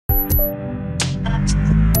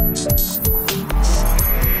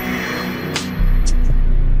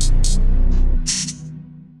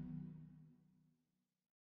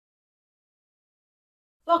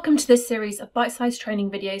Welcome to this series of bite-sized training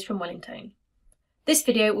videos from Wellington. This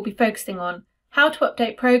video will be focusing on how to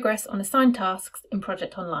update progress on assigned tasks in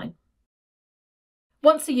Project Online.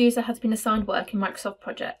 Once a user has been assigned work in Microsoft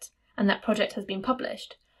Project and that project has been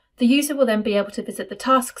published, the user will then be able to visit the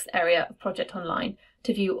Tasks area of Project Online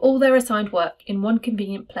to view all their assigned work in one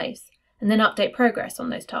convenient place and then update progress on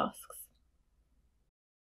those tasks.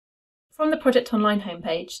 From the Project Online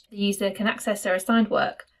homepage, the user can access their assigned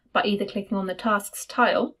work by either clicking on the Tasks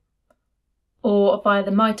tile or via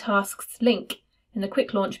the My Tasks link in the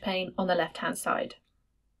Quick Launch pane on the left-hand side.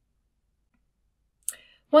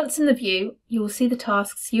 Once in the view, you will see the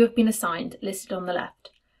tasks you have been assigned listed on the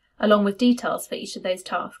left, along with details for each of those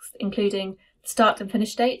tasks, including the start and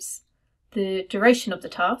finish dates, the duration of the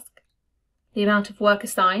task, the amount of work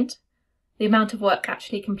assigned, the amount of work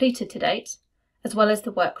actually completed to date, as well as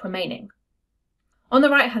the work remaining. On the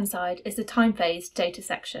right-hand side is the time phase data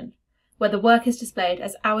section, where the work is displayed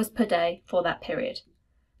as hours per day for that period.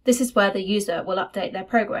 This is where the user will update their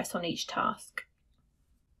progress on each task.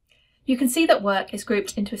 You can see that work is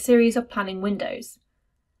grouped into a series of planning windows.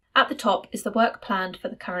 At the top is the work planned for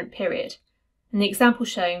the current period. In the example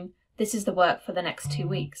shown, this is the work for the next 2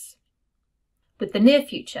 weeks. With the near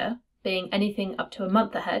future being anything up to a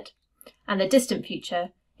month ahead, and the distant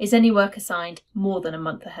future is any work assigned more than a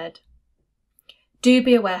month ahead. Do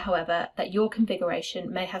be aware, however, that your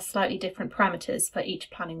configuration may have slightly different parameters for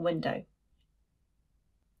each planning window.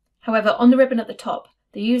 However, on the ribbon at the top,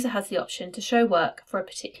 the user has the option to show work for a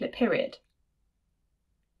particular period.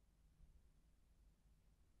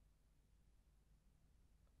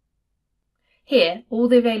 Here, all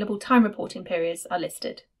the available time reporting periods are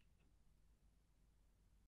listed.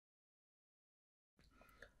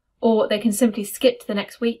 Or they can simply skip to the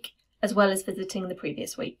next week, as well as visiting the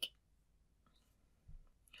previous week.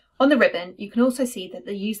 On the ribbon, you can also see that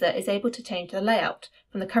the user is able to change the layout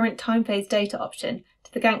from the current time phase data option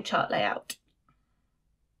to the Gantt chart layout.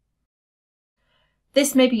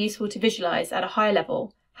 This may be useful to visualise at a higher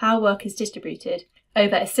level how work is distributed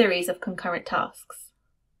over a series of concurrent tasks.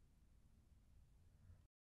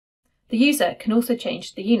 The user can also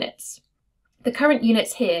change the units. The current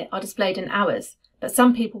units here are displayed in hours, but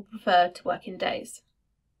some people prefer to work in days.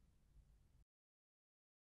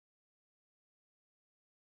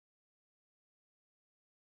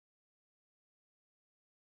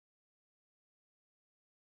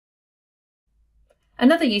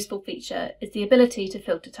 Another useful feature is the ability to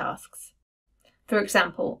filter tasks. For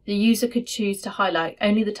example, the user could choose to highlight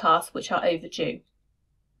only the tasks which are overdue.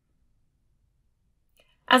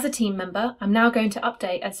 As a team member, I'm now going to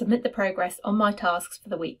update and submit the progress on my tasks for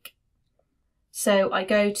the week. So I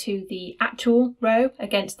go to the Actual row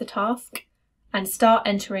against the task and start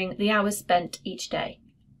entering the hours spent each day.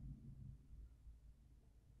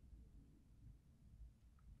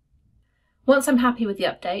 Once I'm happy with the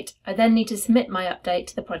update, I then need to submit my update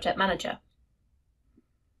to the project manager.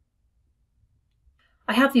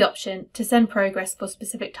 I have the option to send progress for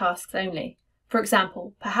specific tasks only. For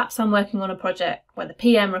example, perhaps I'm working on a project where the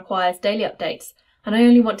PM requires daily updates and I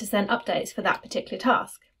only want to send updates for that particular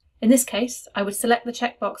task. In this case, I would select the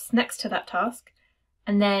checkbox next to that task,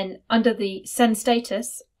 and then under the Send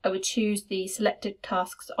Status, I would choose the Selected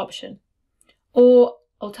Tasks option. Or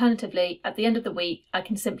alternatively, at the end of the week, I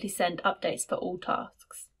can simply send updates for all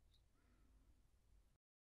tasks.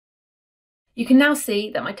 You can now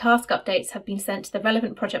see that my task updates have been sent to the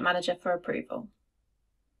relevant project manager for approval.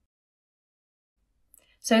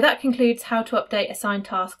 So that concludes how to update assigned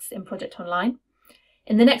tasks in Project Online.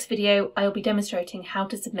 In the next video, I will be demonstrating how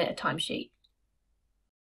to submit a timesheet.